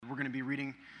to be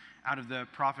reading out of the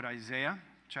prophet Isaiah,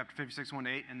 chapter 56,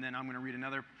 1-8, and then I'm going to read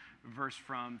another verse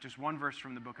just one verse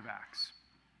from the book of Acts.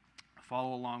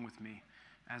 Follow along with me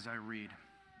as I read.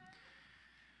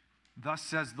 Thus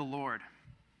says the Lord,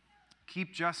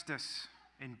 keep justice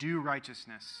and do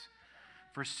righteousness,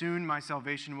 for soon my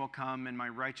salvation will come and my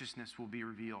righteousness will be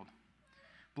revealed.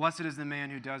 Blessed is the man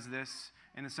who does this,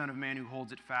 and the Son of Man who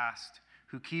holds it fast,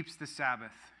 who keeps the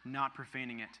Sabbath, not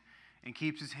profaning it, and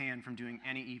keeps his hand from doing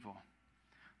any evil.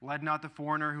 Let not the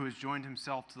foreigner who has joined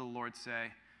himself to the Lord say,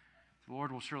 the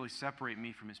Lord will surely separate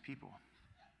me from his people.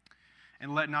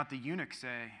 And let not the eunuch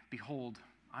say, behold,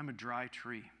 I'm a dry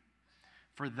tree.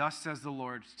 For thus says the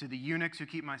Lord, to the eunuchs who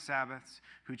keep my Sabbaths,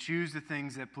 who choose the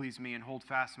things that please me and hold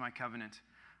fast my covenant,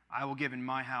 I will give in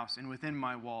my house and within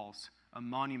my walls a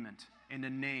monument and a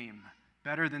name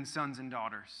better than sons and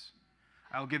daughters.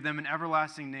 I will give them an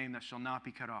everlasting name that shall not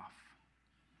be cut off.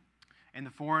 And the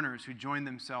foreigners who join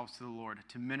themselves to the Lord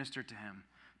to minister to him,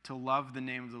 to love the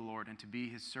name of the Lord and to be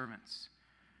his servants.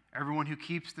 Everyone who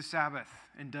keeps the Sabbath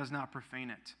and does not profane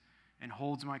it and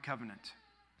holds my covenant.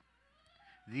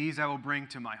 These I will bring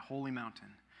to my holy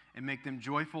mountain and make them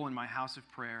joyful in my house of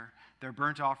prayer. Their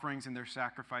burnt offerings and their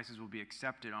sacrifices will be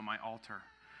accepted on my altar.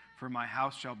 For my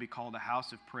house shall be called a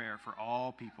house of prayer for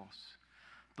all peoples.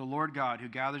 The Lord God, who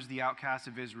gathers the outcasts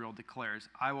of Israel, declares,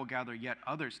 I will gather yet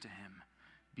others to him,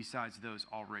 besides those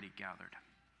already gathered.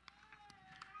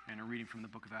 And a reading from the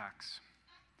book of Acts.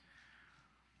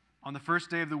 On the first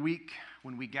day of the week,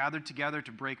 when we gathered together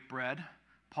to break bread,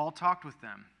 Paul talked with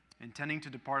them, intending to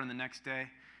depart on the next day,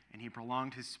 and he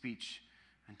prolonged his speech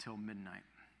until midnight.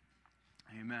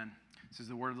 Amen. This is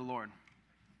the word of the Lord.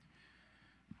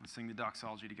 Let's sing the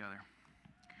doxology together.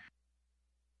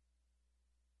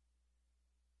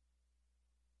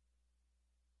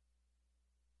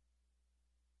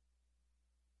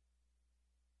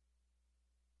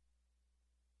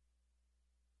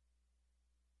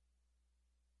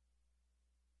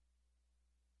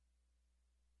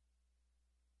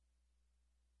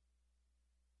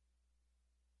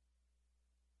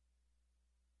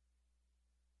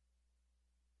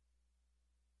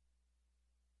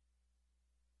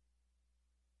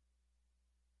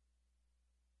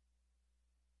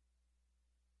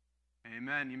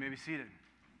 Amen. You may be seated.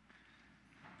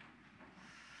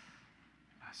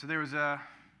 So there was a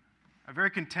very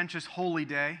contentious holy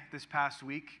day this past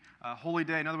week. Holy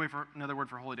day, another word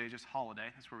for holy day is just holiday.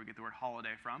 That's where we get the word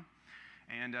holiday from.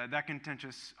 And that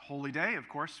contentious holy day, of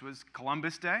course, was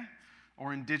Columbus Day,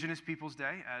 or Indigenous Peoples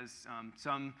Day, as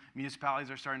some municipalities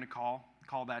are starting to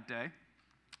call that day.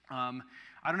 I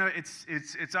don't know. It's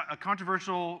a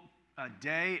controversial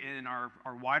day in our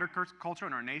wider culture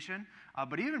in our nation,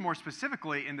 but even more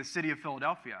specifically in the city of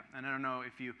Philadelphia. And I don't know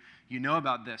if you know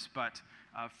about this, but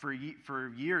for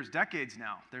years, decades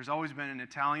now, there's always been an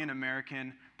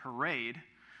Italian-American parade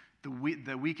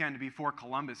the weekend before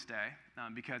Columbus Day,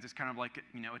 because it's kind of like,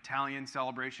 Italian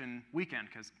celebration weekend,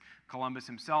 because Columbus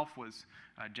himself was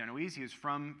Genoese. He was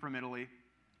from Italy,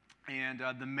 and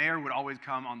the mayor would always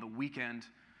come on the weekend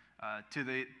to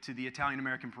the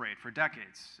Italian-American parade for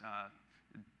decades.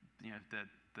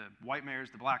 The white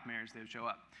mayors, the black mayors, they would show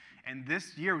up. And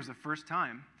this year was the first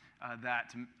time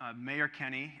that Mayor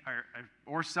Kenney,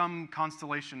 or some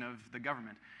constellation of the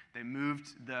government, they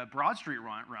moved the Broad Street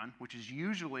run, which is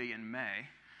usually in May,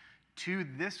 to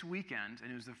this weekend.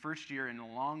 And it was the first year in a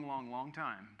long, long, long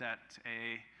time that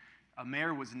a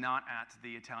mayor was not at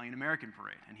the Italian-American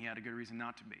parade, and he had a good reason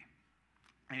not to be.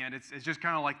 And it's just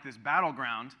kind of like this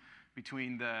battleground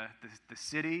between the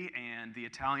city and the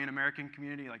Italian-American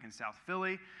community, like in South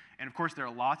Philly. And of course, there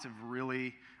are lots of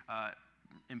really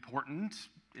important,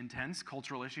 intense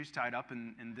cultural issues tied up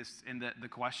in the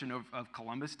question of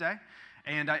Columbus Day.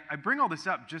 And I bring all this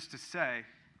up just to say,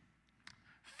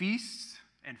 feasts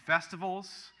and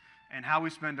festivals and how we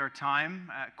spend our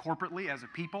time corporately as a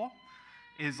people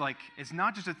it's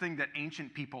not just a thing that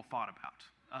ancient people thought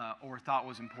about or thought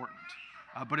was important.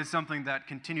 But it's something that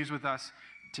continues with us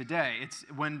today. It's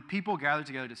when people gather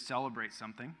together to celebrate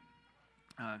something,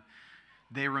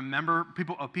 they remember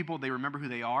they remember who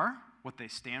they are, what they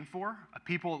stand for.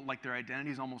 People, like, their identity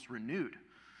is almost renewed,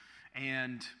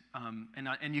 and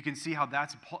you can see how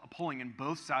that's pulling in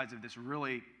both sides of this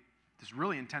really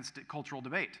intense cultural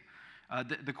debate.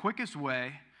 The quickest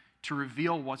way to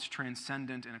reveal what's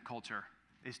transcendent in a culture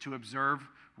is to observe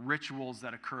rituals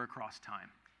that occur across time,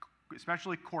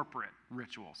 especially corporate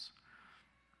rituals.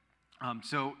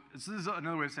 So this is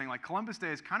another way of saying, like, Columbus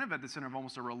Day is kind of at the center of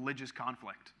almost a religious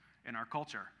conflict in our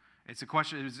culture. It's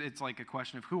like a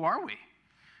question of who are we,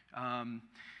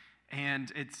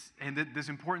 and this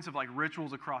importance of, like,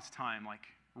 rituals across time, like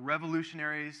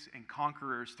revolutionaries and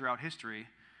conquerors throughout history,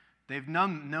 they've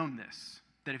known this,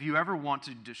 that if you ever want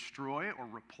to destroy or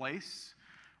replace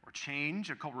or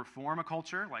change reform a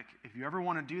culture, like if you ever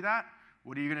want to do that,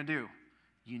 what are you going to do?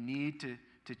 You need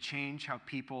to change how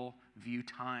people view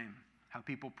time, how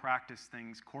people practice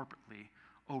things corporately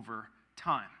over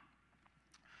time.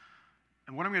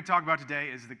 And what I'm going to talk about today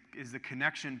is the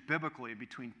connection biblically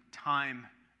between time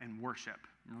and worship,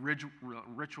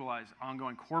 ritualized,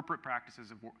 ongoing corporate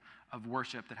practices of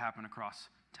worship that happen across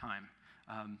time.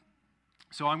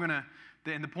 So I'm going to,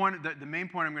 the main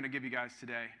point I'm going to give you guys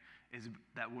today is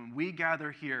that when we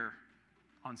gather here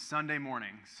on Sunday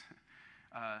mornings,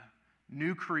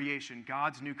 new creation,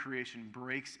 God's new creation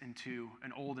breaks into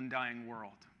an old and dying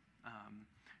world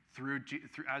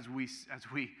as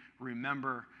we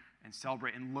remember and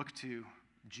celebrate and look to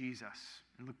Jesus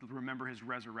and remember his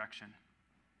resurrection.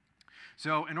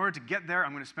 So in order to get there,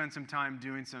 I'm going to spend some time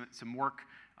doing some work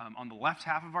on the left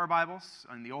half of our Bibles,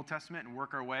 in the Old Testament, and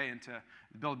work our way into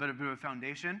build a bit of a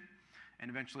foundation, and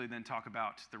eventually then talk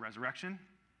about the resurrection.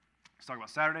 Let's talk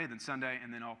about Saturday, then Sunday,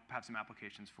 and then I'll have some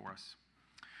applications for us.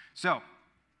 So,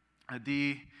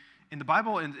 in the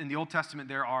Bible, in the Old Testament,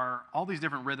 there are all these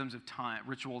different rhythms of time,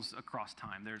 rituals across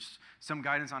time. There's some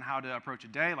guidance on how to approach a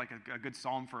day, like a good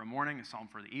psalm for a morning, a psalm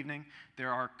for the evening.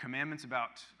 There are commandments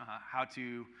about how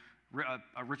to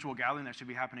a ritual gathering that should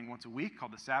be happening once a week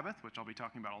called the Sabbath, which I'll be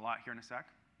talking about a lot here in a sec.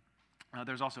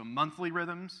 There's also monthly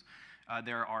rhythms.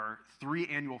 There are 3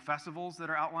 annual festivals that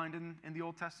are outlined in the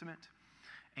Old Testament.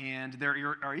 And there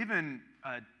are even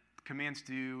commands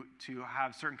to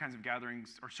have certain kinds of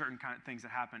gatherings or certain kind of things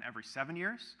that happen every 7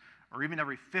 years or even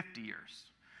every 50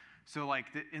 years. So like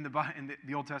in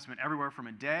the Old Testament, everywhere from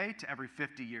a day to every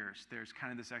 50 years, there's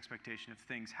kind of this expectation of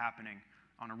things happening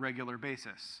on a regular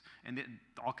basis, and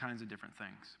all kinds of different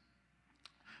things.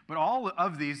 But all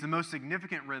of these, the most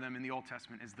significant rhythm in the Old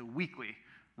Testament is the weekly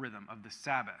rhythm of the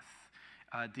Sabbath.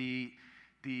 In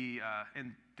the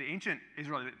ancient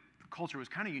Israelite culture was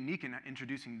kind of unique in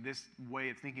introducing this way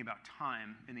of thinking about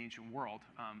time in the ancient world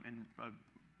in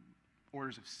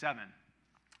orders of 7.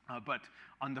 But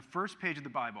on the first page of the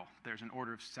Bible, there's an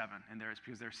order of 7, and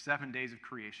because there's 7 days of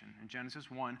creation in Genesis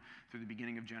 1 through the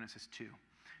beginning of Genesis 2.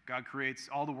 God creates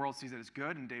all the world, sees that it's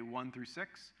good in day 1 through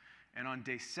 6. And on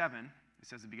day 7, it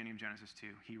says at the beginning of Genesis 2,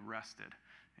 he rested.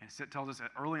 And it tells us that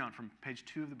early on from page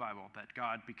 2 of the Bible that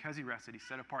God, because he rested, he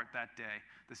set apart that day,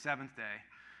 the 7th day,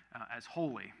 as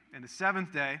holy. And the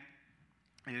 7th day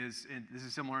this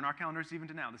is similar in our calendars even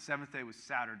to now. The 7th day was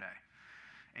Saturday.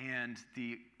 And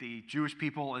the Jewish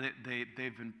people, they've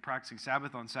been practicing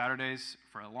Sabbath on Saturdays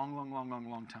for a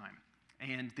long time.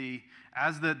 And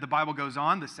as the Bible goes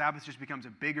on, the Sabbath just becomes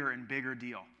a bigger and bigger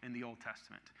deal in the Old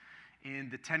Testament. In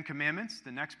the 10 Commandments,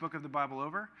 the next book of the Bible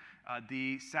over,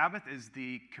 the Sabbath is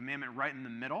the commandment right in the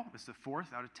middle. It's the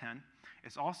 4th out of 10.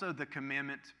 It's also the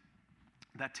commandment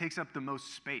that takes up the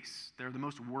most space. There are the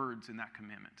most words in that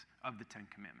commandment of the 10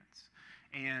 Commandments.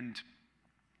 And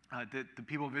the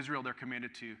people of Israel, they're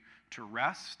commanded to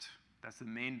rest.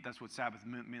 That's what Sabbath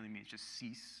mainly means, just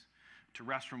cease. To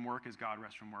rest from work as God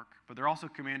rests from work. But they're also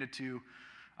commanded to,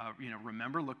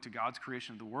 remember, look to God's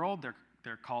creation of the world.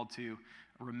 They're called to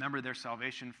remember their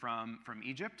salvation from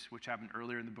Egypt, which happened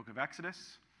earlier in the book of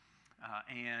Exodus.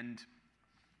 And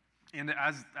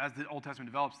as the Old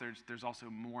Testament develops, there's also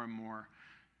more and more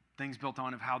things built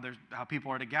on of how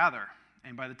people are to gather.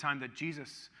 And by the time that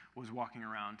Jesus was walking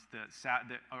around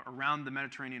around the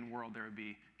Mediterranean world, there would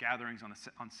be gatherings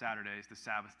on Saturdays, the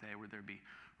Sabbath day, where there'd be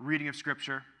reading of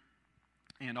Scripture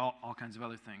and all kinds of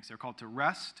other things. They're called to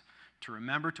rest, to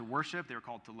remember, to worship. They were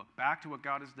called to look back to what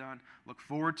God has done, look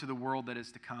forward to the world that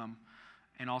is to come,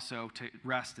 and also to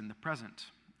rest in the present.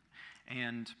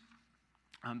 And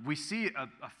we see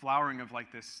a flowering of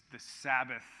like this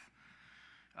Sabbath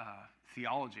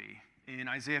theology in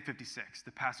Isaiah 56,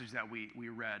 the passage that we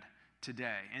read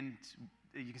today. And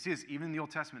you can see this even in the Old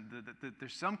Testament.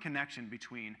 There's some connection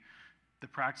between the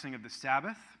practicing of the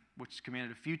Sabbath, which is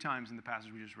commanded a few times in the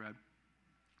passage we just read,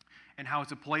 and how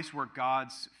it's a place where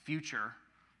God's future,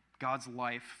 God's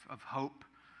life of hope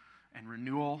and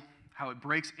renewal, how it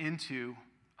breaks into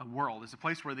a world. It's a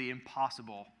place where the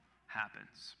impossible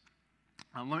happens.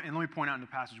 Let me point out in the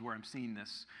passage where I'm seeing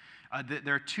this.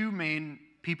 There are 2 main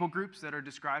people groups that are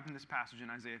described in this passage in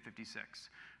Isaiah 56,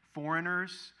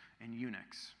 foreigners and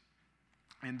eunuchs.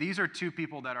 And these are 2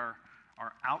 people that are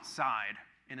outside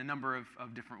in a number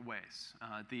of different ways.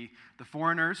 The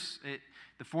foreigners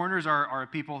are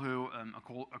people who,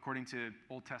 according to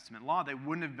Old Testament law, they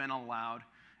wouldn't have been allowed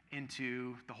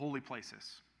into the holy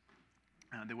places.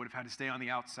 They would have had to stay on the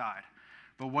outside.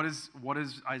 But what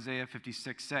does Isaiah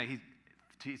 56 say?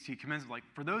 he commends, like,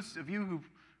 for those of you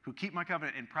who keep my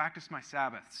covenant and practice my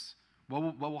Sabbaths,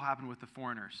 what will happen with the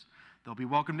foreigners? They'll be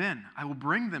welcomed in. I will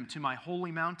bring them to my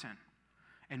holy mountain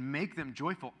and make them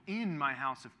joyful in my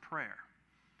house of prayer.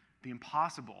 The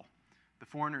impossible, the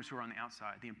foreigners who are on the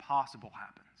outside, the impossible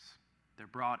happens. They're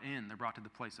brought in. They're brought to the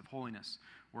place of holiness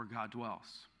where God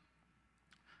dwells.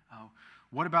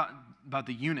 What about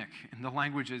the eunuch? And the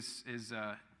language is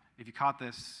if you caught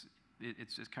this,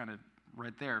 it's kind of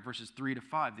right there, verses 3 to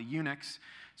 5. The eunuchs.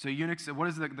 So eunuchs, what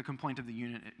is the complaint of the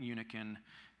eunuch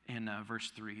in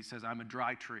verse 3? He says, "I'm a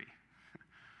dry tree,"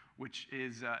 which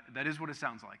is that is what it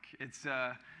sounds like. It's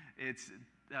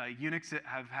eunuchs that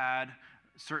have had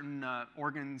certain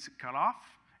organs cut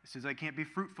off. It says they can't be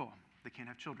fruitful. They can't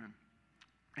have children.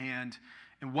 And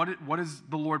what does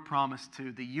the Lord promise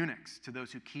to the eunuchs, to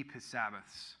those who keep his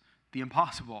Sabbaths? The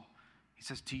impossible. He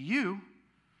says, "To you,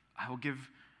 I will give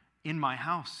in my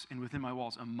house and within my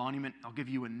walls a monument. I'll give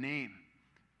you a name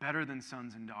better than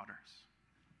sons and daughters."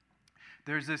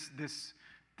 There's this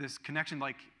connection,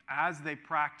 like as they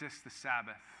practice the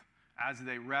Sabbath, as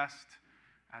they rest,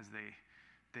 as they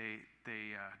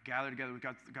gather together with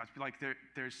God's people, like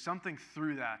there's something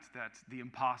through that the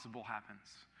impossible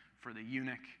happens for the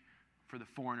eunuch, for the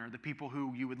foreigner, the people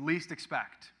who you would least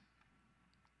expect.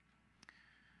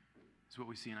 Is what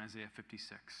we see in Isaiah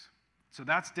 56. So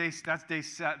that's day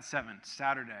 7,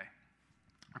 Saturday,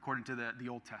 according to the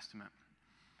Old Testament.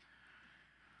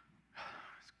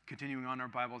 Continuing on our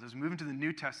Bibles, as we move into the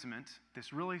New Testament,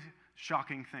 this really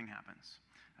shocking thing happens.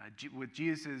 With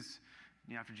Jesus,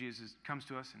 after Jesus comes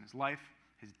to us in his life,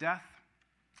 his death,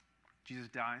 Jesus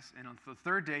dies, and on the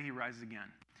third day he rises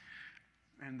again.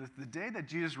 And the day that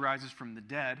Jesus rises from the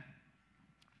dead,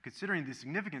 considering the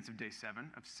significance of day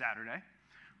 7, of Saturday,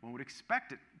 one would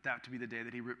expect that to be the day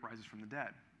that he rises from the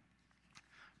dead.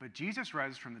 But Jesus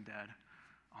rises from the dead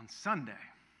on Sunday,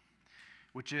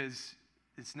 which is,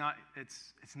 it's not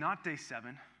day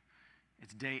 7,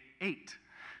 it's day 8.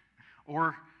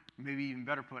 Or maybe even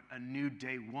better put, a new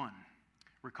day 1.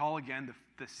 Recall again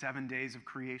the 7 days of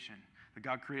creation, that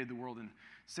God created the world in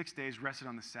 6 days, rested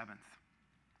on the 7th.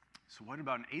 So what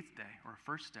about an 8th day or a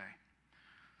first day?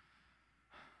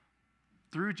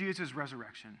 Through Jesus'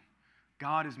 resurrection,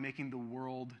 God is making the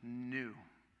world new.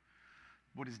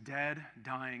 What is dead,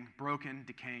 dying, broken,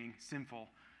 decaying, sinful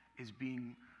is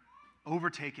being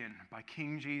overtaken by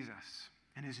King Jesus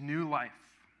and his new life.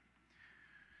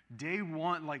 Day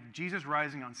 1, like Jesus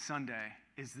rising on Sunday,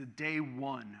 is the day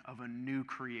 1 of a new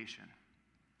creation.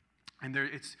 And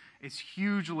it's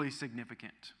hugely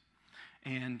significant.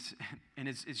 And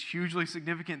it's hugely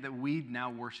significant that we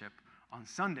now worship on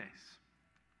Sundays.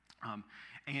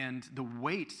 And the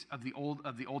weight of the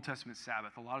Old Testament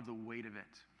Sabbath, a lot of the weight of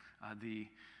it,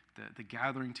 the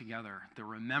gathering together, the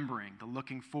remembering, the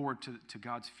looking forward to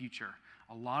God's future,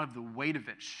 a lot of the weight of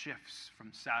it shifts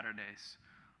from Saturdays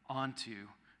onto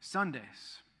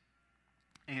Sundays.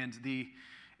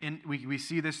 And we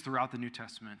see this throughout the New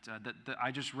Testament.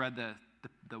 I just read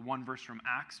the one verse from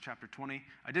Acts chapter 20.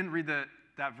 I didn't read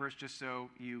that verse just so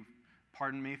you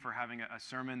pardon me for having a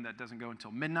sermon that doesn't go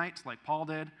until midnight like Paul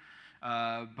did,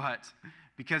 but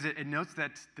because it notes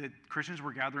that the Christians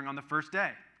were gathering on the first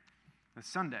day, the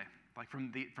Sunday. Like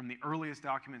from the earliest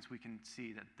documents we can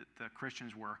see that the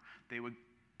Christians they would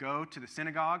go to the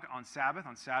synagogue on Sabbath,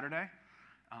 on Saturday,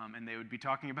 and they would be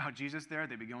talking about Jesus there.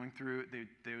 They'd be going through,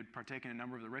 they would partake in a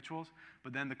number of the rituals,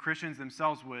 but then the Christians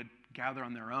themselves would gather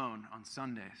on their own on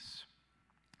Sundays.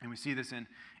 And we see this in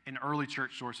early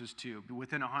church sources too.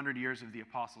 Within 100 years of the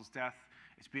apostles' death,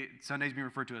 Sunday's being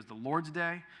referred to as the Lord's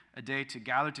Day, a day to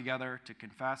gather together, to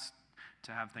confess,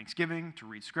 to have thanksgiving, to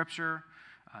read Scripture,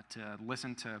 to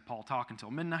listen to Paul talk until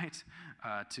midnight,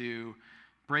 to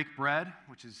break bread,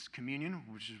 which is communion,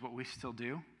 which is what we still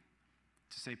do,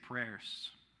 to say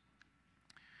prayers.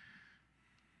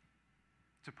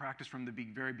 It's a practice from the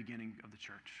very beginning of the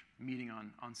church, meeting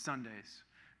on Sundays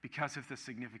because of the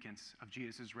significance of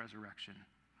Jesus' resurrection.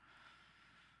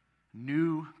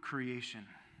 New creation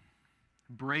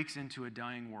breaks into a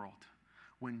dying world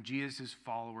when Jesus'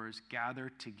 followers gather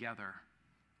together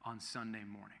on Sunday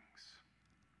mornings.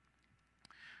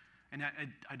 And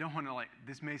I don't want to,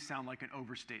 this may sound like an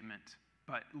overstatement,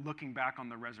 but looking back on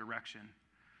the resurrection,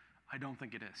 I don't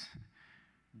think it is.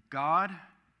 God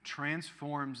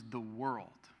transforms the world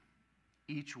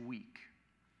each week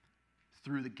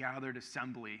through the gathered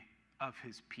assembly of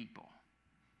his people.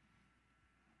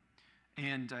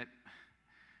 And a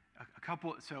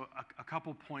couple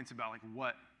points about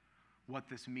what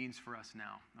this means for us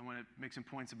now. I want to make some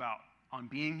points on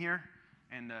being here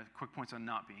and quick points on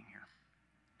not being here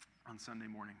on Sunday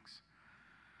mornings.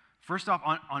 First off,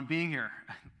 on being here,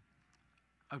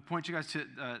 I would point you guys to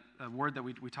a word that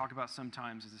we talk about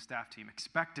sometimes as a staff team,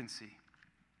 expectancy.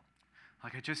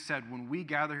 Like I just said, when we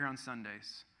gather here on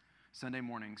Sundays, Sunday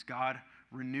mornings, God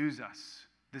renews us.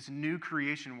 This new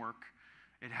creation work,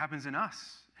 it happens in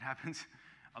us. It happens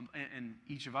in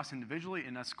each of us individually,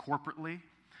 in us corporately.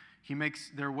 He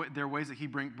makes, there are ways that he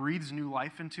breathes new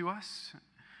life into us,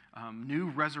 new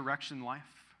resurrection life.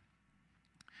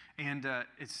 And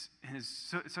it's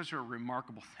such a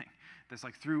remarkable thing. That's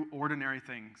like through ordinary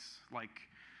things, like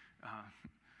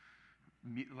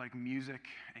music.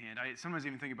 And I sometimes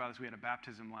even think about this. We had a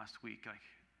baptism last week.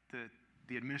 Like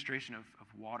the administration of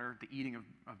water, the eating of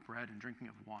bread and drinking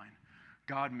of wine.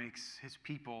 God makes his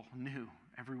people new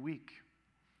every week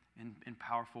in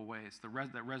powerful ways.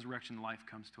 That resurrection life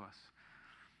comes to us.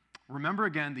 Remember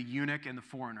again the eunuch and the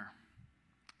foreigner,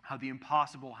 how the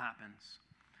impossible happens.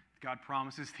 God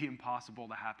promises the impossible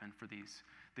to happen for these.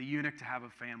 The eunuch to have a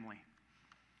family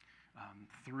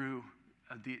through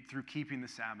keeping the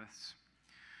Sabbaths,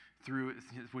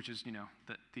 which is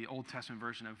the Old Testament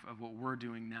version of what we're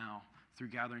doing now, through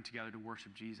gathering together to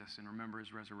worship Jesus and remember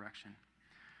his resurrection.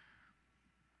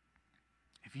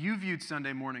 If you viewed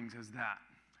Sunday mornings as that,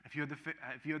 if you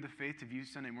had the faith to view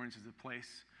Sunday mornings as a place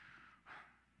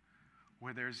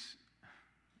where there's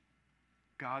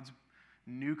God's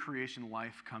new creation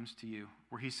life comes to you,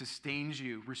 where he sustains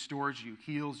you, restores you,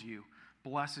 heals you,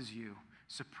 blesses you,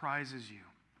 surprises you.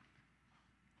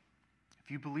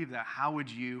 If you believe that, how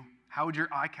would your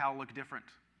iCal look different?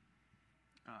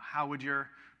 How would your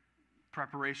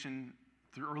preparation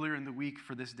through earlier in the week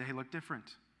for this day look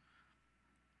different?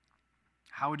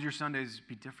 How would your Sundays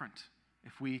be different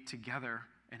if we together,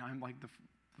 and I'm like the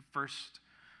first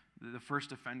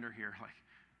offender here, like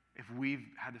if we've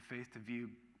had the faith to view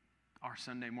our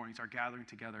Sunday mornings, our gathering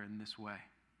together in this way.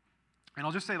 And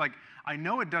I'll just say, like, I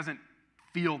know it doesn't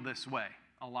feel this way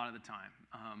a lot of the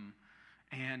time.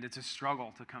 And it's a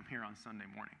struggle to come here on Sunday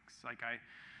mornings. Like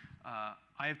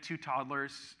I have two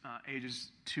toddlers,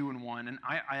 ages 2 and 1, and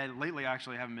I lately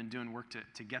actually haven't been doing work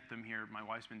to get them here. My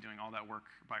wife's been doing all that work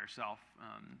by herself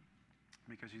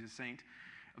because she's a saint.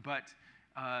 But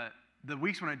the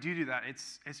weeks when I do that,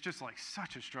 it's just like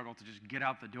such a struggle to just get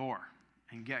out the door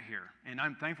and get here. And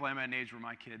I'm thankfully I'm at an age where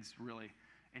my kids really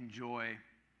enjoy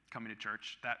coming to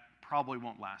church. That probably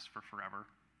won't last for forever.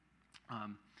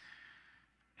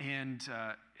 And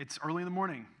it's early in the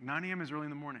morning. 9 a.m. is early in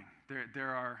the morning. There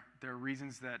are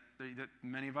reasons that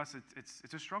many of us,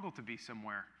 it's a struggle to be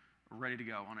somewhere ready to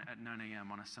go at 9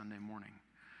 a.m. on a Sunday morning.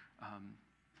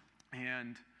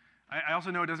 And I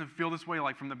also know it doesn't feel this way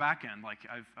like from the back end. Like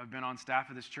I've been on staff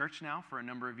at this church now for a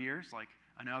number of years. Like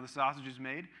I know how the sausage is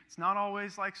made. It's not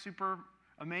always like super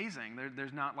amazing.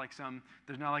 There's not like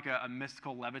a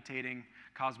mystical levitating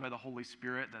caused by the Holy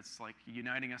Spirit that's like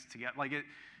uniting us together. Like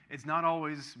it's not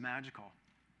always magical.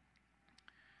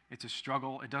 It's a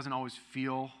struggle. It doesn't always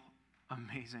feel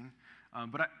amazing.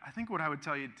 But I think what I would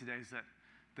tell you today is that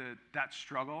that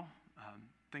struggle,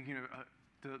 thinking of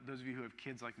those of you who have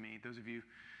kids like me, those of you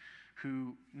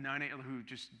who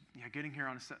getting here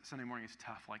on a Sunday morning is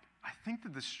tough. Like I think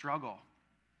that the struggle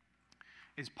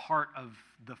is part of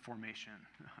the formation.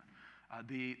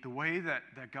 The way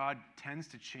that God tends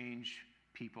to change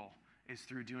people is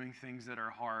through doing things that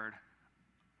are hard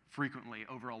frequently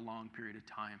over a long period of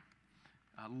time.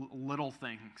 Little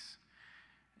things.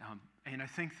 And I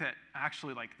think that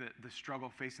actually like the struggle,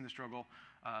 facing the struggle,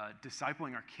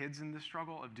 discipling our kids in the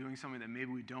struggle of doing something that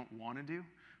maybe we don't want to do,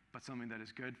 but something that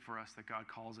is good for us, that God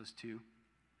calls us to,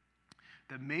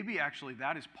 that maybe actually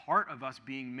that is part of us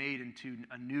being made into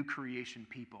a new creation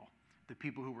people. The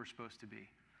people who we're supposed to be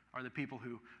are the people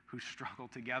who struggle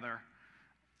together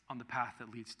on the path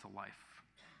that leads to life.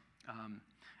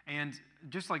 And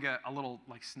just like a little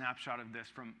like snapshot of this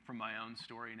from my own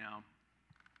story now.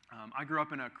 I grew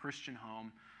up in a Christian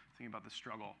home, thinking about the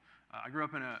struggle. I grew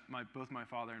up in both my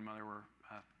father and mother were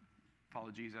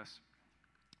followed Jesus.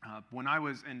 When I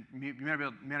was, and you may not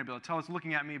be able to tell this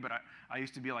looking at me, but I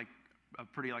used to be like a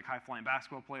pretty like high-flying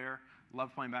basketball player.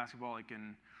 Loved playing basketball like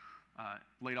in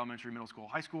late elementary, middle school,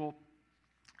 high school.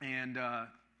 And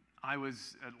I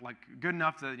was like good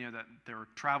enough that that there were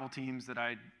travel teams that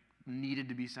I needed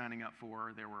to be signing up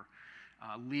for. There were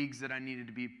leagues that I needed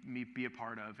to be a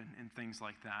part of, and things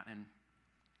like that. And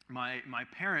my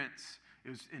parents,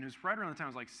 it was right around the time,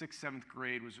 it was like 6th, 7th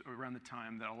grade was around the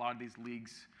time that a lot of these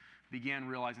leagues began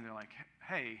realizing they're like,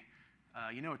 hey,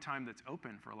 a time that's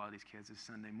open for a lot of these kids is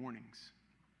Sunday mornings.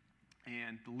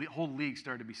 And the whole league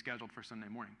started to be scheduled for Sunday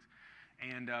mornings.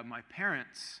 And my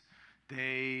parents,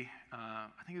 I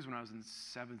think it was when I was in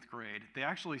 7th grade, they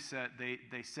actually said,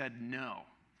 they said no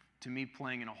to me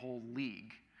playing in a whole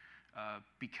league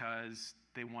because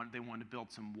they wanted to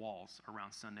build some walls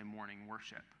around Sunday morning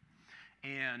worship.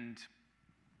 And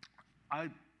I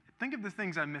think of the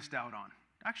things I missed out on.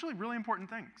 Actually, really important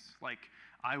things. Like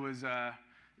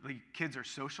the kids are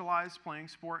socialized playing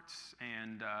sports,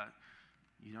 and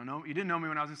you didn't know me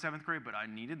when I was in 7th grade, but I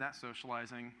needed that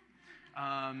socializing.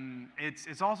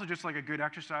 It's also just like a good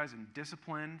exercise and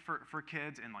discipline for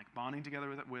kids, and like bonding together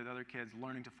with other kids,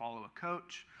 learning to follow a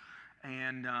coach,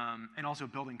 and also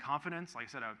building confidence. Like I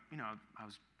said, I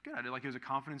was good at it. Like it was a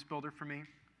confidence builder for me,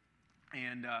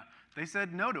 and they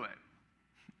said no to it,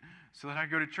 so that I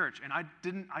could go to church. And I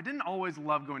didn't always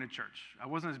love going to church. I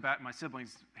wasn't as bad. My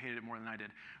siblings hated it more than I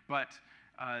did, but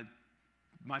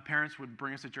my parents would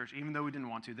bring us to church even though we didn't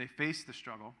want to. They faced the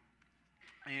struggle.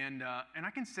 And I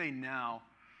can say now,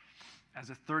 as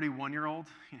a 31-year-old,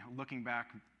 looking back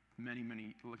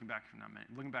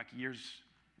years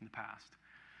in the past,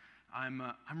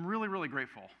 I'm really, really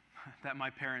grateful that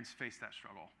my parents faced that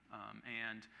struggle.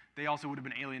 And they also would have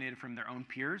been alienated from their own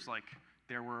peers. Like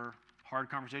there were hard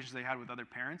conversations they had with other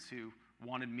parents who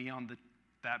wanted me on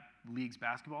that league's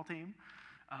basketball team.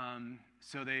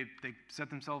 So they set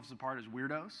themselves apart as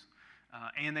weirdos.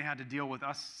 And they had to deal with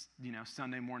us,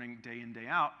 Sunday morning, day in, day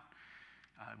out,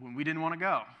 when we didn't want to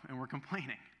go and we're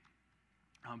complaining.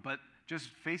 But just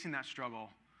facing that struggle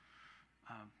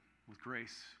with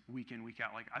grace, week in, week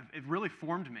out, it really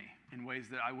formed me in ways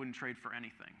that I wouldn't trade for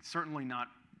anything. Certainly not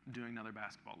doing another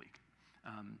basketball league.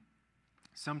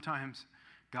 Sometimes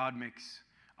God makes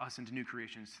us into new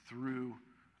creations through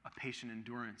a patient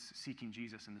endurance, seeking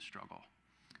Jesus in the struggle.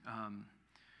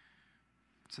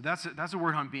 So that's a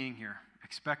word on being here.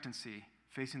 Expectancy,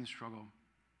 facing the struggle.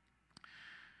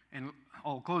 And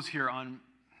I'll close here on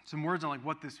some words on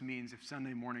what this means if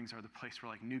Sunday mornings are the place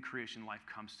where new creation life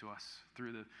comes to us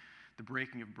through the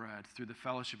breaking of bread, through the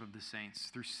fellowship of the saints,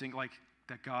 through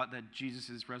that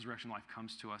Jesus' resurrection life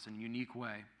comes to us in a unique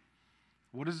way.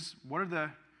 What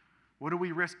do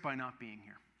we risk by not being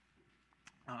here?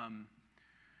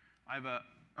 I have a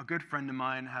good friend of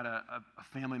mine had a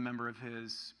family member of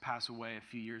his pass away a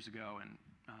few years ago, and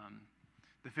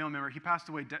the family member, he passed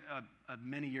away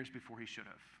many years before he should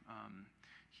have.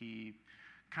 He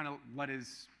kind of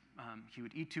he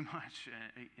would eat too much,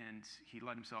 and he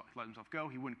let himself go.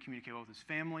 He wouldn't communicate well with his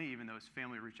family, even though his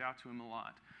family would reach out to him a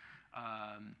lot.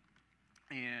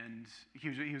 And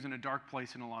he was in a dark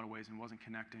place in a lot of ways and wasn't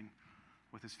connecting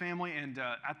with his family. And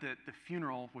at the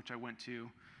funeral, which I went to,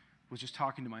 was just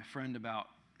talking to my friend about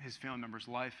his family member's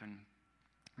life, and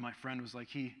my friend was like,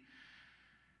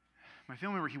 my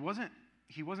family member, he wasn't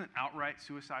outright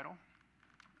suicidal.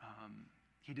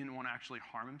 He didn't want to actually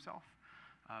harm himself.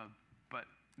 But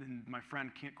then my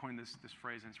friend coined this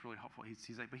phrase, and it's really helpful.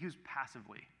 He's like, but he was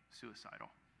passively suicidal.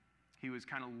 He was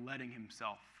kind of letting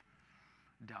himself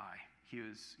die. He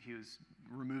was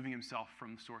removing himself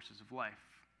from the sources of life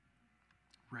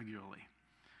regularly.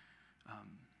 I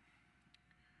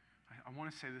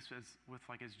want to say this with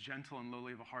as gentle and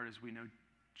lowly of a heart as we know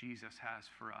Jesus has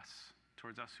for us,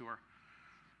 towards us who are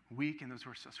weak and those who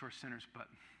are sinners. But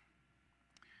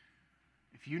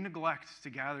if you neglect to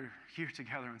gather here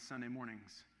together on Sunday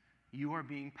mornings, you are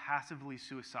being passively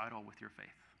suicidal with your faith.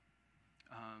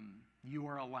 You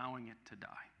are allowing it to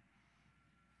die.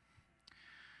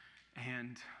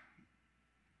 And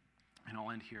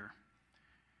I'll end here.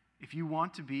 If you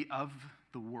want to be of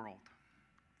the world,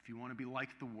 if you want to be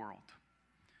like the world,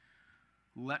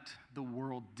 let the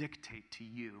world dictate to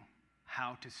you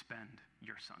how to spend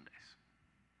your Sundays.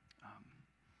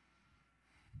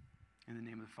 In the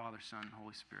name of the Father, Son, and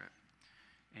Holy Spirit,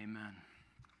 amen.